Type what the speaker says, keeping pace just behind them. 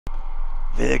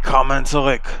Willkommen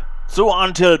zurück zu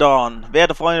Until Dawn.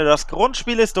 Werte Freunde, das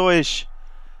Grundspiel ist durch.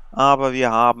 Aber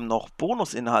wir haben noch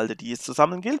Bonusinhalte, die es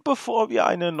zusammen gilt, bevor wir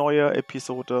eine neue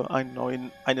Episode,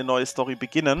 eine neue Story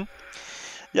beginnen.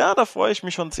 Ja, da freue ich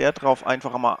mich schon sehr drauf,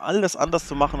 einfach mal alles anders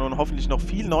zu machen und hoffentlich noch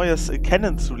viel Neues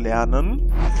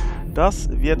kennenzulernen. Das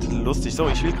wird lustig. So,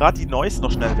 ich will gerade die Noise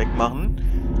noch schnell wegmachen.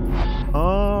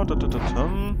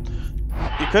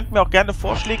 Ihr könnt mir auch gerne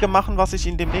Vorschläge machen, was ich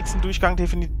in dem nächsten Durchgang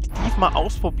definitiv mal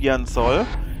ausprobieren soll.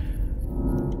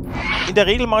 In der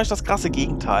Regel mache ich das krasse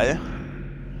Gegenteil.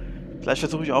 Vielleicht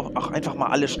versuche ich auch einfach mal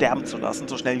alle sterben zu lassen,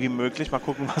 so schnell wie möglich. Mal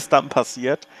gucken, was dann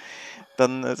passiert.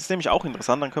 Dann das ist nämlich auch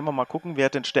interessant. Dann können wir mal gucken, wer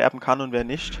denn sterben kann und wer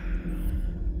nicht.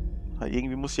 Weil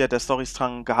irgendwie muss ja der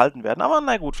Storystrang gehalten werden. Aber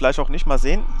na gut, vielleicht auch nicht. Mal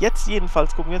sehen. Jetzt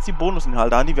jedenfalls gucken wir uns die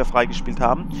Bonusinhalte an, die wir freigespielt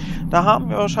haben. Da haben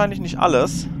wir wahrscheinlich nicht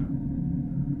alles.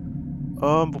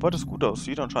 Wobei das gut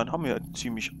aussieht. Anscheinend haben wir ja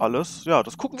ziemlich alles. Ja,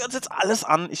 das gucken wir uns jetzt alles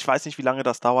an. Ich weiß nicht, wie lange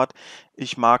das dauert.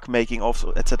 Ich mag Making-ofs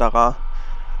etc.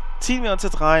 Ziehen wir uns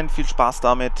jetzt rein. Viel Spaß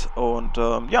damit. Und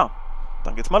ja,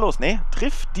 dann geht's mal los. Ne?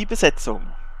 Trifft die Besetzung.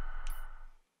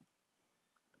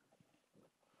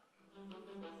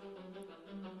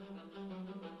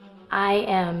 I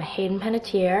am Hayden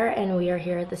Panettiere, and we are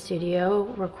here at the studio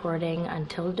recording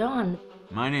Until Dawn.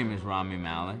 My name is Rami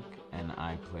Malek, and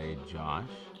I play Josh.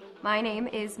 My name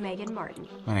is Megan Martin.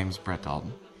 My name is Brett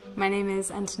Dalton. My name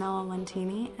is Antonella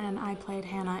Lentini, and I played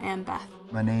Hannah and Beth.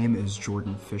 My name is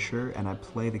Jordan Fisher, and I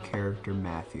play the character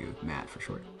Matthew, Matt for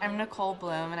short. I'm Nicole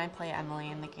Bloom, and I play Emily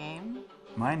in the game.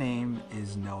 My name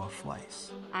is Noah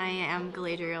Fleiss. I am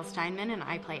Galadriel Steinman, and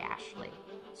I play Ashley.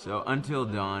 So Until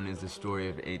Dawn is the story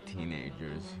of 8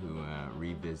 teenagers who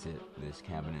revisit this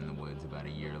cabin in the woods about a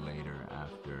year later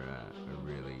after a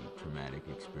really traumatic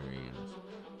experience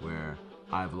where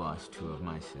I've lost 2 of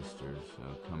my sisters, so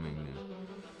coming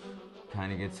to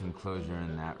kind of get some closure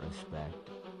in that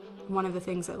respect. One of the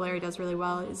things that Larry does really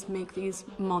well is make these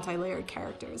multi-layered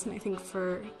characters, and I think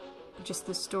for just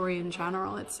the story in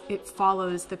general, it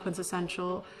follows the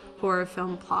quintessential horror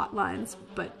film plot lines,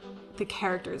 but the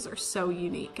characters are so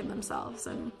unique in themselves,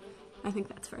 and I think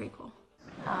that's very cool.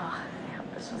 Oh, yeah,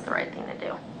 this was the right thing to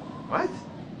do. What?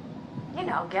 You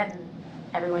know, getting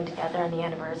everyone together on the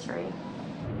anniversary.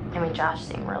 I mean, Josh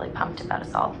seemed really pumped about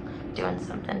us all doing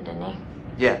something, didn't he?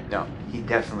 Yeah, no, he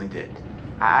definitely did.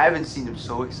 I haven't seen him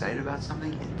so excited about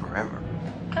something in forever.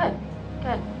 Good,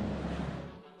 good.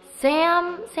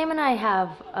 Sam and I have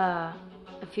a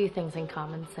few things in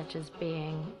common, such as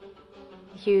being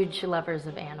huge lovers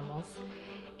of animals,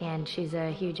 and she's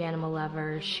a huge animal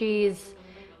lover. She's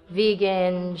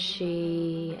vegan.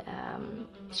 She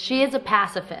is a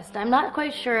pacifist. I'm not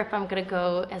quite sure if I'm gonna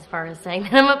go as far as saying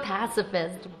that I'm a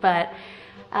pacifist, but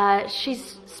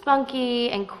she's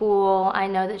spunky and cool. I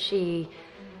know that she,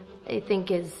 I think,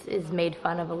 is made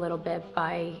fun of a little bit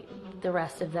by the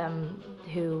rest of them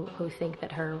who think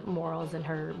that her morals and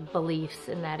her beliefs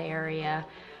in that area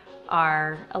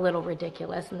are a little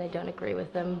ridiculous and they don't agree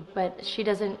with them, but she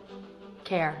doesn't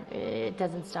care. It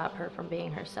doesn't stop her from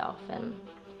being herself, and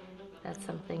that's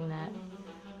something that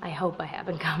I hope I have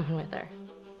in common with her.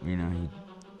 You know, he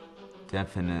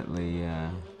definitely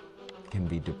can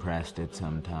be depressed at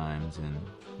some times and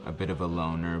a bit of a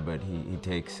loner, but he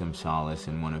takes some solace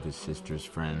in one of his sister's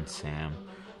friends, Sam,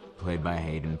 played by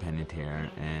Hayden Panettiere,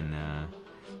 and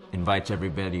invites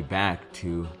everybody back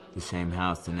to the same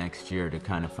house the next year to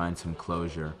kind of find some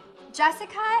closure.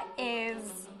 Jessica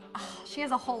she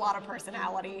has a whole lot of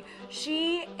personality.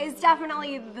 She is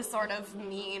definitely the sort of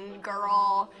mean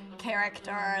girl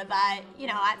character that, you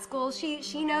know, at school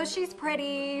she knows she's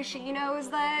pretty, she knows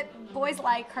that boys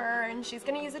like her, and she's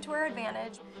gonna use it to her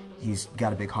advantage. He's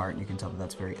got a big heart, and you can tell that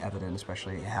that's very evident,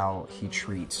 especially how he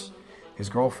treats his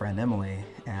girlfriend, Emily,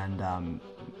 and,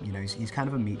 you know, he's kind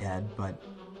of a meathead, but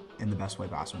in the best way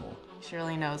possible. She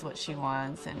really knows what she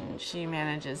wants, and she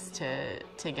manages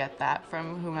to get that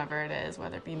from whomever it is,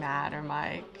 whether it be Matt or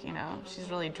Mike. You know, she's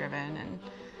really driven, and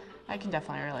I can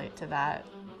definitely relate to that.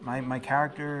 My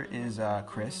character is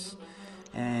Chris,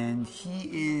 and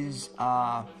he is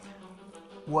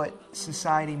what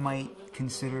society might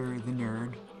consider the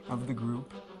nerd of the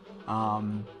group,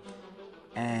 and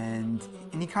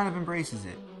he kind of embraces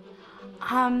it.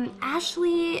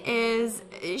 Ashley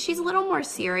she's a little more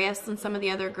serious than some of the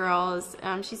other girls.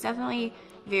 She's definitely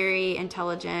very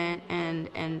intelligent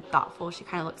and thoughtful. She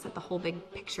kind of looks at the whole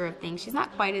big picture of things. She's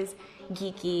not quite as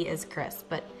geeky as Chris,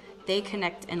 but they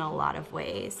connect in a lot of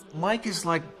ways. Mike is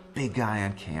like big guy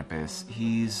on campus.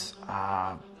 He's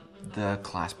the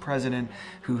class president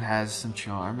who has some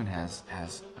charm and has a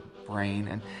brain,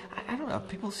 and I don't know,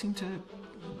 people seem to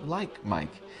like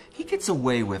Mike. He gets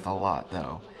away with a lot,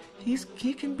 though.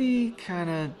 He can be kind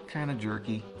of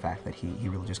jerky. The fact that he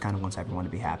really just kind of wants everyone to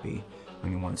be happy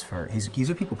when he wants for he's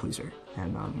a people pleaser,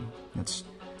 and that's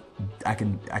I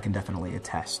can definitely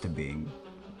attest to being,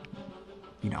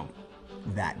 you know,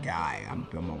 that guy.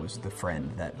 I'm always the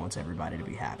friend that wants everybody to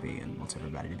be happy and wants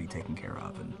everybody to be taken care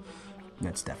of, and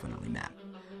that's definitely Matt.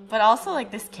 But also,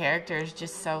 like, this character is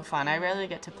just so fun. I rarely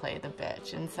get to play the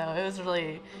bitch, and so it was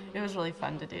really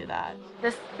fun to do that.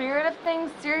 The spirit of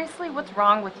things, seriously, what's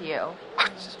wrong with you?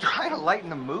 I'm just trying to lighten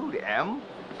the mood, Em.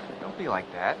 Don't be like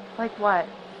that. Like what?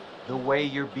 The way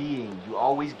you're being. You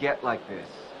always get like this.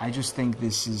 I just think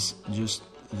this is just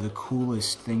the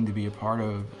coolest thing to be a part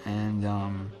of, and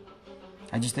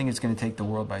I just think it's going to take the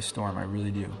world by storm. I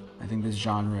really do. I think this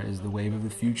genre is the wave of the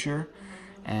future,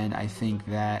 and I think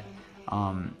that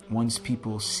once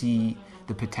people see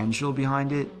the potential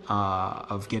behind it,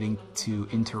 of getting to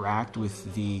interact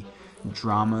with the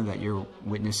drama that you're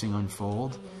witnessing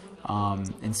unfold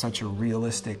in such a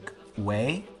realistic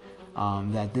way,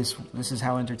 that this is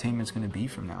how entertainment's going to be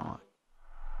from now on.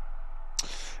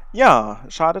 Ja,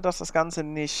 schade, dass das Ganze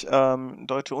nicht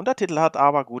deutsche Untertitel hat,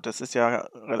 aber gut, das ist ja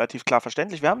relativ klar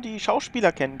verständlich. Wir haben die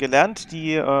Schauspieler kennengelernt,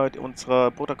 die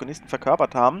unsere Protagonisten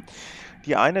verkörpert haben.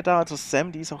 Die eine da, also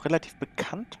Sam, die ist auch relativ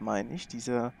bekannt, meine ich. Die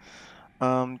ist,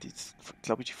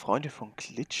 glaube ich, die Freundin von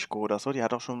Klitschko oder so. Die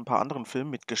hat auch schon ein paar anderen Filmen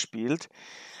mitgespielt.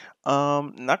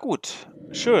 Na gut,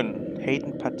 schön.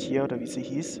 Hayden Panettiere oder wie sie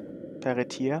hieß.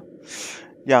 Panettiere.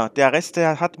 Ja, der Rest,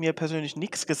 der hat mir persönlich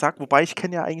nichts gesagt, wobei ich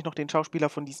kenne ja eigentlich noch den Schauspieler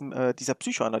von dieser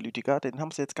Psychoanalytiker, den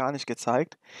haben sie jetzt gar nicht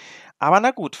gezeigt. Aber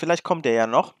na gut, vielleicht kommt der ja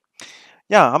noch.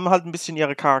 Ja, haben halt ein bisschen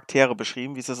ihre Charaktere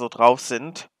beschrieben, wie sie so drauf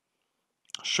sind.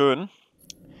 Schön.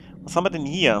 Was haben wir denn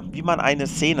hier? Wie man eine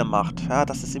Szene macht. Ja,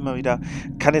 das ist immer wieder...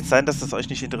 Kann jetzt sein, dass das euch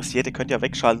nicht interessiert, ihr könnt ja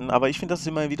wegschalten, aber ich finde das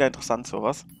immer wieder interessant,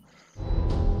 sowas.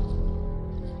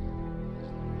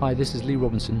 Hi, this is Lee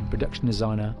Robinson, production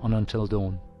designer on Until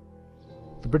Dawn.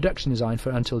 The production design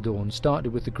for Until Dawn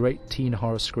started with the great teen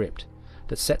horror script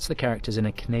that sets the characters in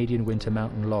a Canadian winter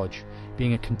mountain lodge,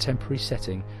 being a contemporary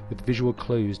setting with visual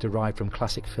clues derived from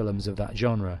classic films of that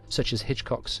genre, such as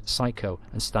Hitchcock's Psycho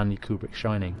and Stanley Kubrick's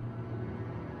Shining.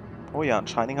 Oh ja, an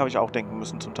Shining habe ich auch denken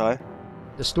müssen zum Teil.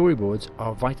 The storyboards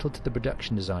are vital to the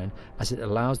production design as it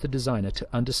allows the designer to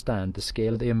understand the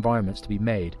scale of the environments to be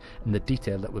made and the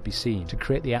detail that would be seen to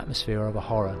create the atmosphere of a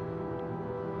horror.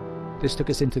 This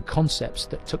took us into concepts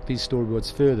that took these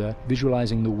storyboards further,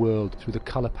 visualizing the world through the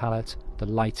color palette, the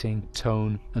lighting,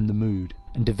 tone and the mood,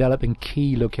 and developing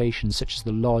key locations such as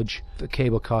the lodge, the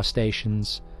cable car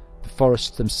stations, the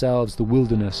forests themselves, the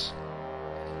wilderness.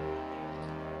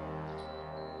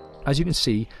 As you can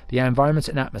see, the environments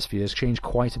and atmospheres change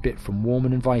quite a bit from warm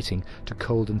and inviting to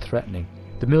cold and threatening.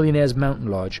 The Millionaire's Mountain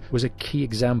Lodge was a key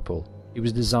example. It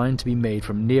was designed to be made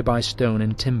from nearby stone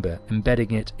and timber,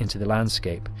 embedding it into the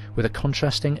landscape, with a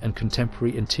contrasting and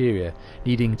contemporary interior,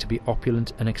 needing to be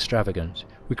opulent and extravagant.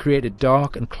 We created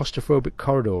dark and claustrophobic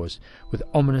corridors, with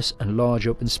ominous and large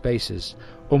open spaces,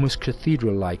 almost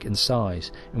cathedral-like in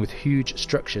size, and with huge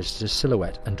structures to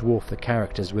silhouette and dwarf the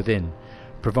characters within,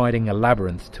 providing a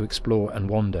labyrinth to explore and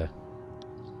wander.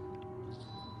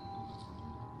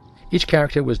 Each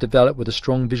character was developed with a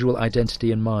strong visual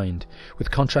identity in mind, with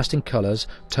contrasting colours,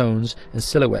 tones and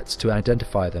silhouettes to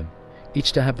identify them,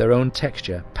 each to have their own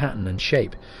texture, pattern and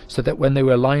shape, so that when they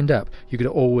were lined up you could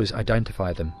always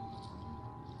identify them.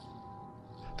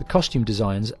 The costume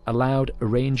designs allowed a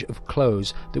range of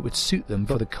clothes that would suit them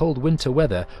for the cold winter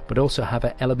weather, but also have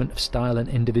an element of style and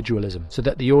individualism, so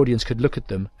that the audience could look at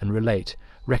them and relate,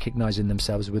 recognizing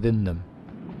themselves within them.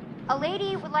 A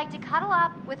lady would like to cuddle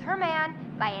up with her man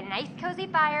by a nice cozy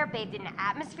fire bathed in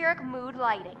atmospheric mood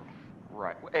lighting.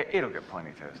 Right. It'll get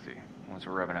plenty toasty once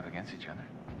we're rubbing up against each other.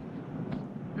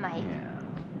 Mike. Yeah.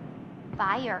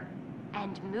 Fire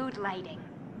and mood lighting.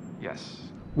 Yes.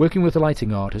 Working with the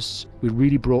lighting artists, we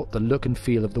really brought the look and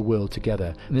feel of the world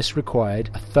together, and this required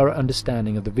a thorough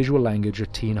understanding of the visual language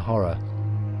of teen horror.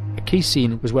 A key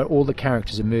scene was where all the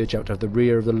characters emerge out of the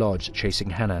rear of the lodge chasing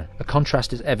Hannah. A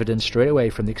contrast is evident straight away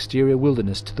from the exterior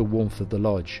wilderness to the warmth of the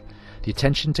lodge. The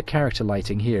attention to character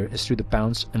lighting here is through the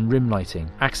bounce and rim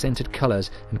lighting, accented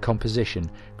colours and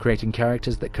composition, creating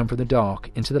characters that come from the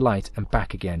dark into the light and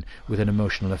back again with an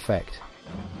emotional effect.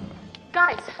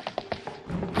 Guys,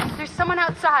 there's someone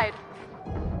outside.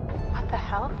 What the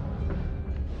hell?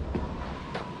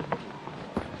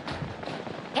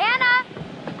 Hannah!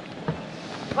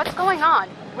 What's going on?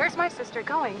 Where's my sister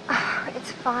going?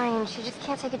 It's fine. She just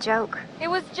can't take a joke. It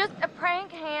was just a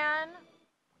prank, Han.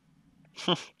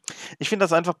 Ich finde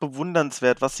das einfach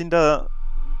bewundernswert. Was sind da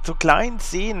so kleinen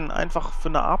Szenen einfach für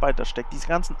eine Arbeit da steckt. Diese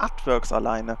ganzen Artworks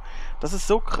alleine. Das ist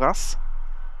so krass.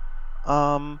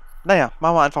 Naja,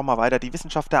 machen wir einfach mal weiter. Die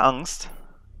Wissenschaft der Angst.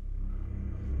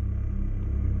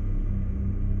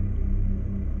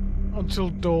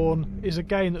 Until Dawn is a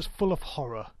game that's full of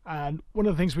horror, and one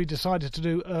of the things we decided to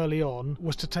do early on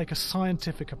was to take a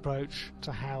scientific approach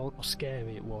to how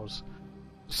scary it was.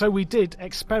 So we did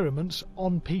experiments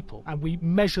on people, and we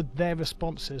measured their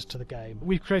responses to the game.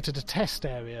 We've created a test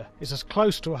area. It's as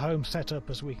close to a home setup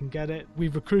as we can get it.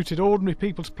 We've recruited ordinary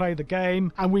people to play the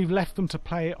game, and we've left them to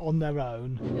play it on their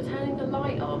own. You're turning the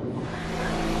light off.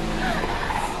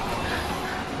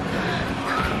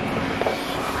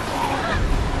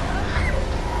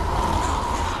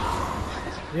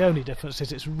 The only difference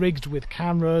is it's rigged with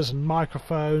cameras and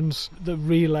microphones that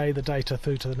relay the data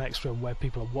through to the next room where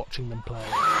people are watching them play.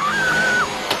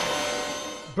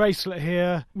 Bracelet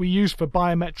here we use for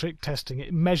biometric testing.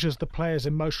 It measures the player's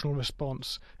emotional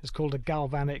response. It's called a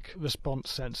galvanic response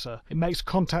sensor. It makes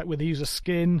contact with the user's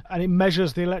skin and it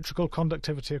measures the electrical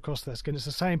conductivity across their skin. It's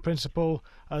the same principle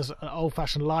as an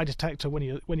old-fashioned lie detector. When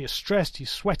you're stressed, you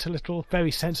sweat a little.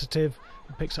 Very sensitive.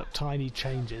 It picks up tiny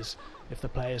changes if the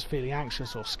player is feeling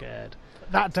anxious or scared.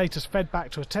 That data's fed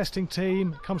back to a testing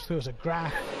team. It comes through as a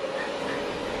graph.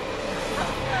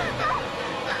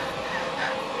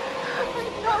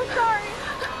 No, sorry.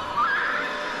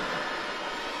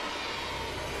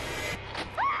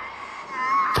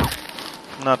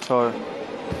 Na toll.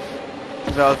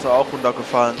 Sind wir also auch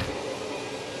runtergefallen.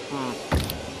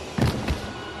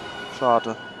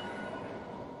 Schade.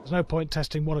 There's no point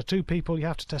testing one or two people, you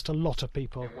have to test a lot of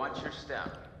people. And watch your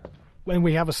step. When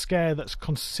we have a scare that's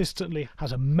consistently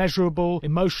has a measurable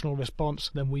emotional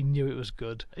response, then we knew it was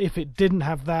good. If it didn't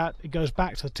have that, it goes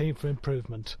back to the team for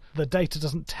improvement. The data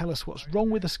doesn't tell us what's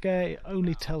wrong with the scare, it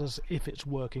only tells us if it's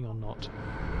working or not.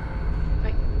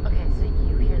 Wait, okay, so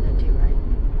you hear that too, right?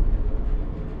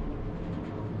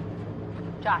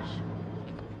 Josh.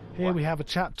 Here we have a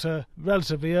chapter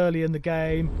relatively early in the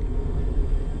game.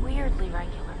 Weirdly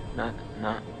regular.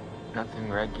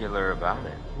 Nothing regular about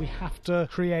it. We have to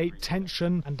create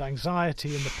tension and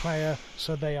anxiety in the player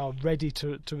so they are ready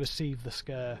to receive the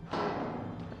scare.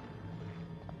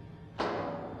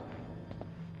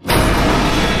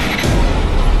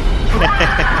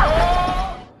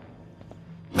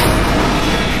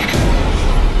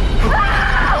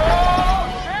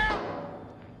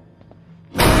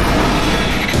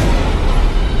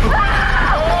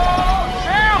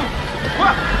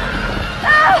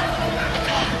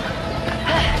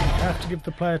 Give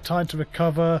the player time to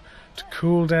recover, to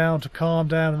cool down, to calm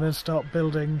down, and then start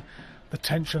building the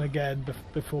tension again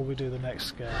before we do the next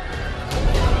scare.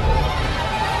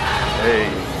 Hey.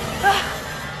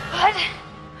 What?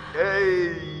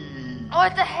 Hey.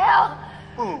 What the hell?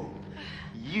 Ooh,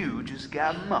 you just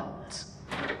got mugged.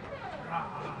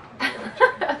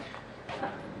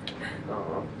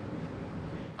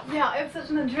 Yeah, I have such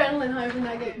an adrenaline high from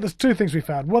that game. There's two things we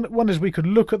found. One is we could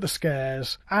look at the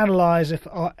scares, analyse if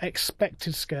our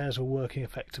expected scares were working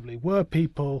effectively. Were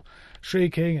people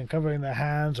shrieking and covering their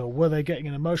hands, or were they getting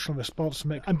an emotional response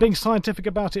from it? And being scientific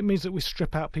about it means that we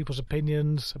strip out people's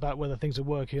opinions about whether things are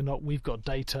working or not. We've got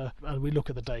data, and we look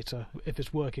at the data. If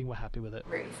it's working, we're happy with it.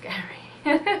 Really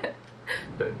scary.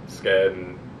 Bit scared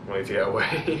and wanting to get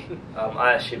away.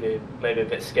 I actually maybe a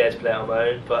bit scared to play it on my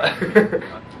own, but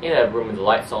in a room with the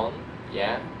lights on,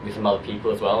 yeah, with some other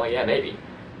people as well, yeah, maybe.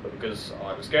 But because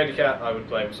I'm a scaredy cat, I would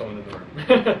play with someone in the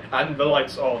room. And the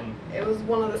lights on. It was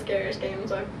one of the scariest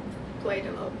games I've played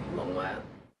in a long while.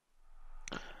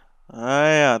 Ah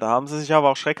ja, da haben sie sich aber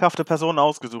auch schreckhafte Personen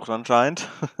ausgesucht anscheinend.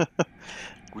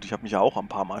 Gut, ich habe mich ja auch ein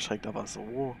paar Mal erschreckt, aber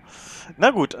so...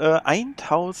 Na gut,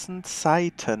 1000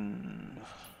 Seiten.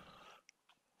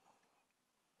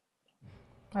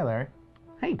 Hi, Larry.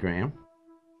 Hey, Graham.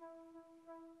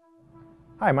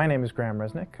 Hi, my name is Graham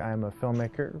Resnick. I'm a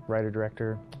filmmaker, writer,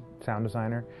 director, sound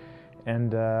designer,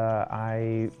 and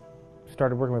I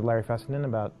started working with Larry Fessenden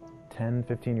about 10,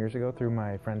 15 years ago through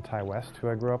my friend Ty West, who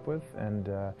I grew up with, and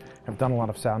have done a lot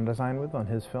of sound design with on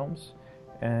his films.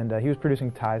 And he was producing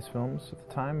Ty's films at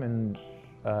the time, and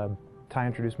Ty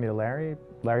introduced me to Larry.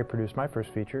 Larry produced my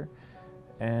first feature,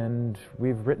 and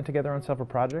we've written together on several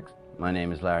projects. My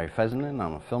name is Larry Fessenden.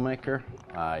 I'm a filmmaker.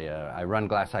 I run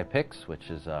Glass Eye Pix,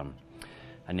 which is an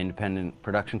independent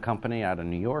production company out of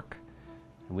New York.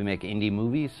 We make indie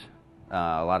movies,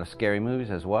 a lot of scary movies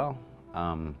as well.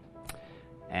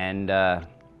 And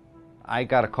I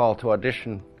got a call to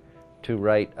audition to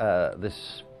write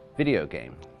this video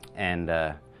game. And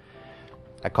I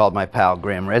called my pal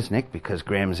Graham Resnick because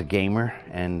Graham is a gamer,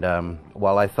 and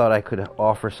while I thought I could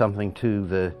offer something to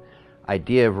the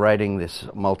idea of writing this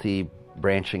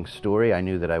multi-branching story, I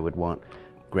knew that I would want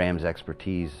Graham's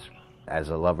expertise as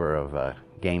a lover of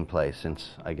gameplay,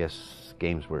 since I guess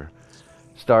games were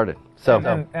started.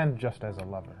 So and just as a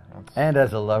lover. And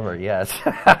as a lover, yes.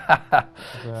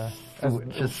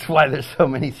 Just why there's so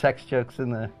many sex jokes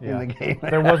in the game.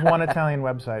 There was one Italian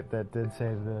website that did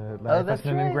say the Larry that's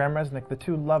Fessenden right. and Graham Resnick, the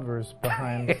two lovers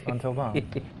behind Until Dawn.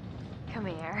 Come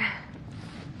here.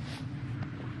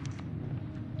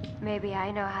 Maybe I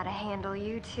know how to handle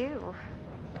you too.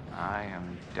 I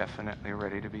am definitely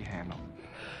ready to be handled.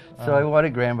 So I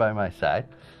wanted Graham by my side.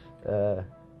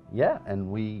 Yeah,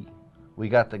 and we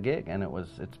got the gig, and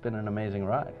it's been an amazing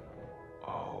ride.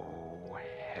 Oh,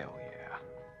 hell yeah.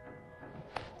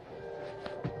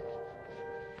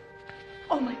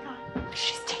 Oh my god,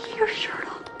 she's taking her shirt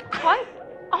off. What?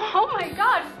 Oh my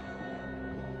god.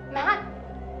 Matt,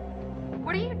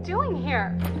 what are you doing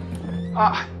here?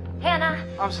 Hannah.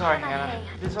 I'm sorry, Hannah.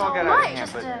 This all got out of hand,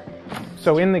 but...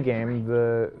 So in the game,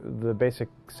 the basic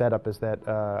setup is that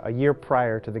a year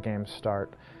prior to the game's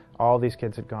start, all these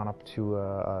kids had gone up to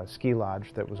a ski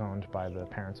lodge that was owned by the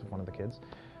parents of one of the kids,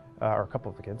 or a couple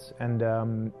of the kids,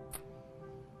 and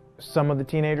some of the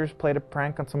teenagers played a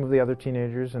prank on some of the other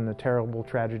teenagers, and the terrible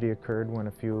tragedy occurred when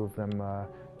a few of them,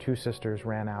 two sisters,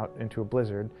 ran out into a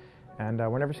blizzard, and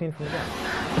were never seen from again.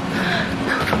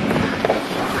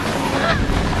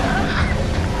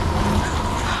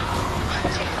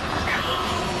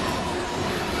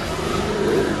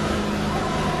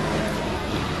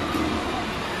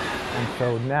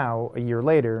 So now, a year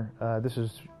later, this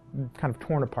is kind of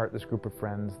torn apart, this group of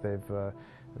friends. They've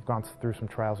gone through some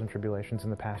trials and tribulations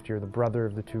in the past year. The brother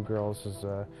of the two girls has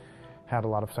had a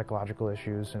lot of psychological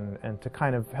issues, and to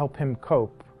kind of help him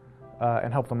cope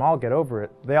and help them all get over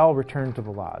it, they all returned to the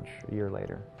lodge a year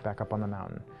later, back up on the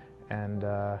mountain. And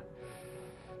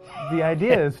the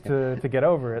idea is to get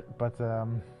over it, but...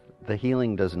 the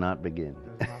healing does not begin.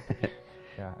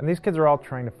 Yeah, and these kids are all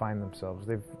trying to find themselves.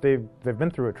 They've been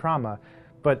through a trauma,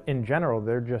 but in general,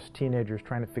 they're just teenagers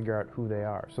trying to figure out who they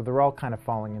are. So they're all kind of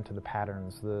falling into the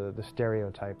patterns, the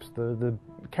stereotypes, the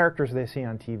characters they see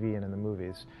on TV and in the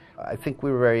movies. I think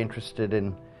we were very interested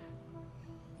in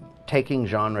taking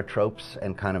genre tropes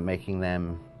and kind of making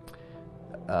them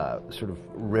sort of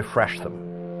refresh them.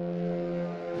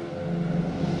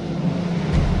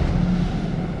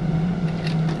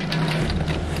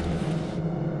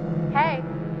 Hey,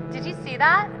 did you see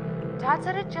that? Dad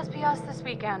said it'd just be us this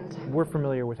weekend. We're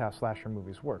familiar with how slasher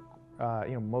movies work.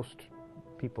 Most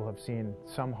people have seen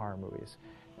some horror movies,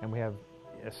 and we have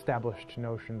established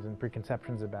notions and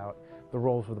preconceptions about the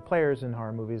roles of the players in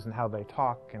horror movies and how they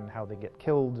talk and how they get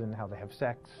killed and how they have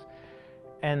sex.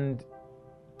 And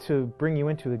to bring you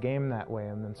into the game that way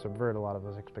and then subvert a lot of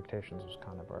those expectations was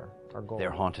kind of our goal.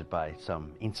 They're haunted by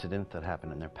some incident that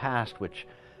happened in their past, which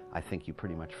I think you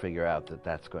pretty much figure out that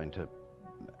that's going to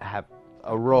have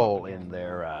a role in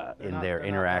their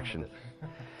interaction.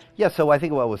 Yeah, so I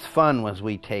think what was fun was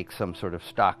we take some sort of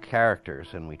stock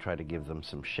characters and we try to give them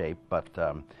some shape, but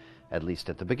at least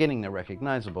at the beginning they're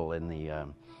recognizable in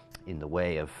the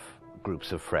way of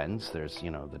groups of friends. There's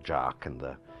the jock and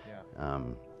the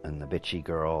bitchy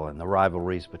girl and the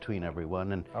rivalries between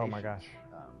everyone. And oh my gosh,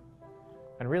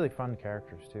 and really fun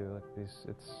characters too. Like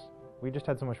we just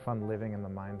had so much fun living in the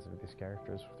minds of these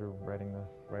characters through writing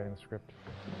the script.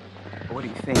 What do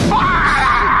you think?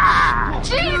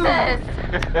 Jesus!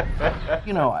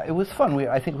 It was fun.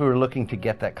 I think we were looking to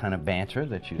get that kind of banter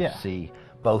that you see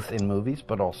both in movies,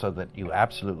 but also that you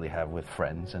absolutely have with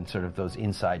friends, and sort of those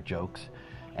inside jokes.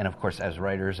 And of course, as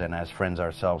writers and as friends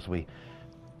ourselves, we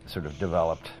sort of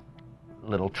developed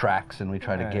little tracks, and we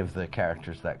try to give the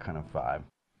characters that kind of vibe.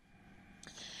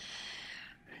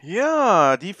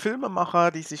 Ja, die Filmemacher,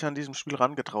 die sich an diesem Spiel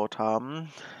rangetraut haben,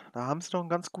 da haben sie doch ein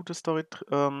ganz gutes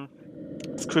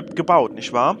Story-Skript gebaut,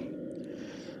 nicht wahr?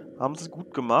 Haben sie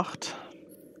gut gemacht.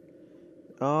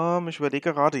 Ich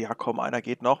überlege gerade, ja komm, einer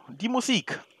geht noch. Die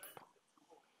Musik.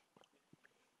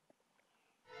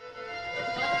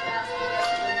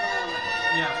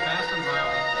 Yeah, fast and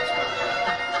violent.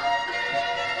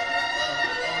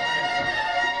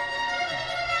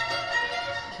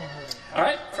 All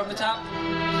right, from the top.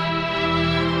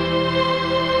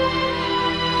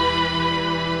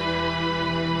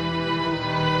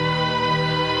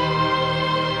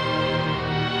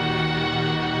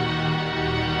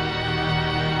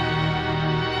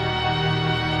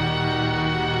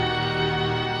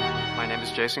 My name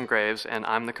is Jason Graves, and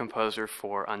I'm the composer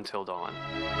for Until Dawn.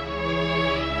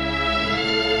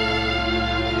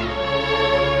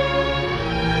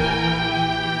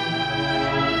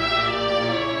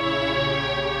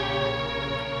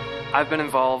 I've been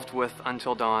involved with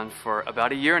Until Dawn for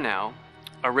about a year now.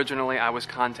 Originally, I was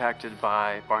contacted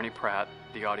by Barney Pratt,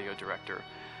 the audio director.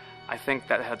 I think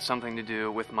that had something to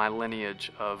do with my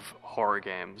lineage of horror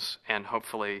games, and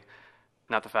hopefully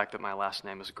not the fact that my last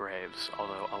name is Graves,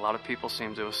 although a lot of people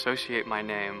seem to associate my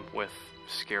name with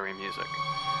scary music.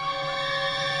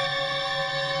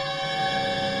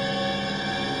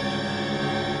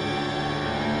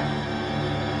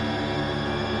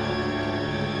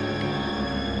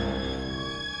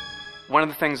 One of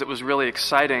the things that was really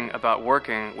exciting about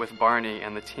working with Barney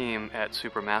and the team at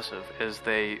Supermassive is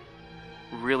they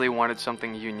really wanted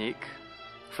something unique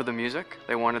for the music.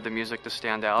 They wanted the music to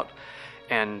stand out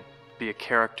and be a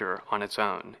character on its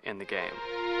own in the game.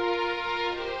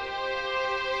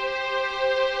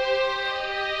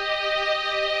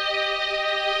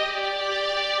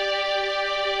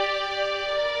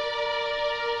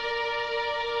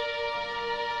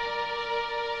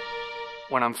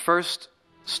 When I'm first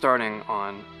starting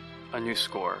on a new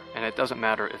score, and it doesn't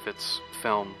matter if it's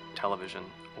film, television,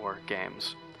 or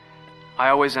games, I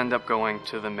always end up going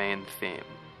to the main theme.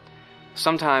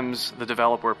 Sometimes the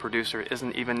developer or producer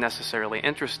isn't even necessarily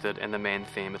interested in the main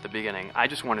theme at the beginning. I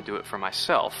just want to do it for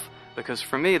myself, because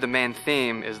for me the main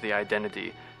theme is the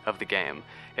identity of the game.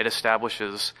 It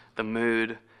establishes the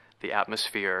mood, the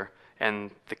atmosphere,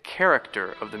 and the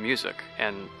character of the music,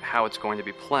 and how it's going to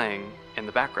be playing in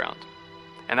the background.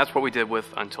 And that's what we did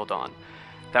with Until Dawn.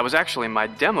 That was actually my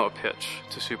demo pitch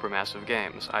to Supermassive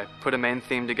Games. I put a main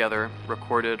theme together,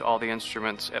 recorded all the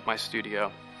instruments at my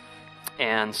studio,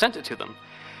 and sent it to them.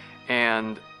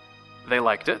 And they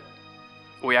liked it.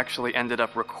 We actually ended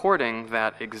up recording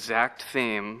that exact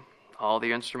theme, all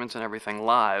the instruments and everything,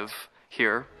 live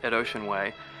here at Ocean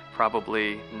Way,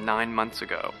 probably 9 months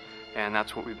ago. And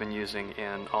that's what we've been using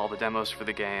in all the demos for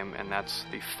the game, and that's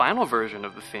the final version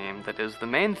of the theme that is the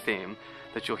main theme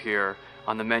that you'll hear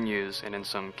on the menus and in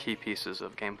some key pieces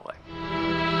of gameplay.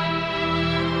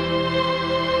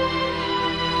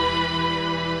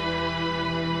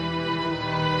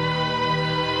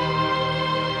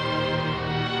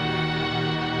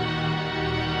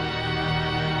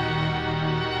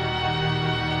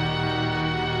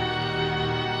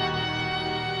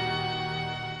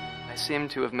 I seem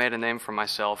to have made a name for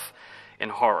myself in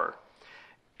horror.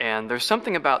 And there's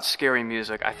something about scary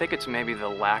music, I think it's maybe the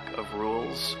lack of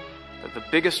rules. The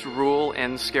biggest rule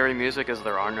in scary music is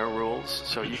there are no rules,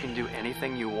 so you can do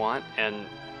anything you want, and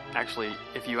actually,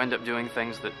 if you end up doing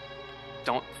things that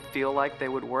don't feel like they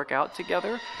would work out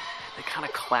together, they kind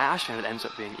of clash, and it ends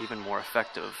up being even more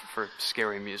effective for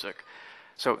scary music.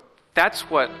 So that's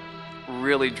what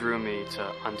really drew me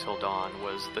to Until Dawn,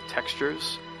 was the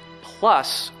textures,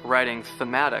 plus writing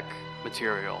thematic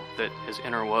material that is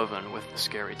interwoven with the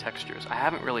scary textures. I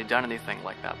haven't really done anything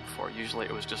like that before. Usually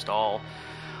it was just all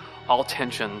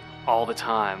tension all the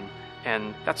time,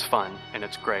 and that's fun and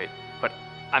it's great, but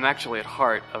I'm actually at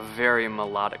heart a very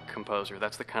melodic composer.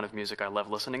 That's the kind of music I love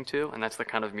listening to, and that's the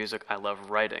kind of music I love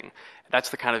writing.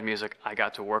 That's the kind of music I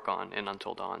got to work on in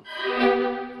Until Dawn.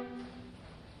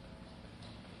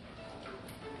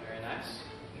 Very nice.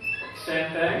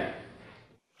 Same thing.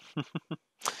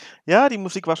 Ja, die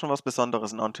Musik war schon was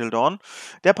Besonderes in Until Dawn.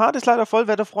 Der Part ist leider voll,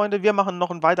 werte Freunde. Wir machen noch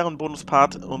einen weiteren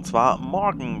Bonuspart, und zwar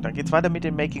morgen. Dann geht's weiter mit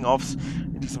den Making-ofs.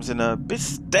 In diesem Sinne,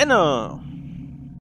 bis denne!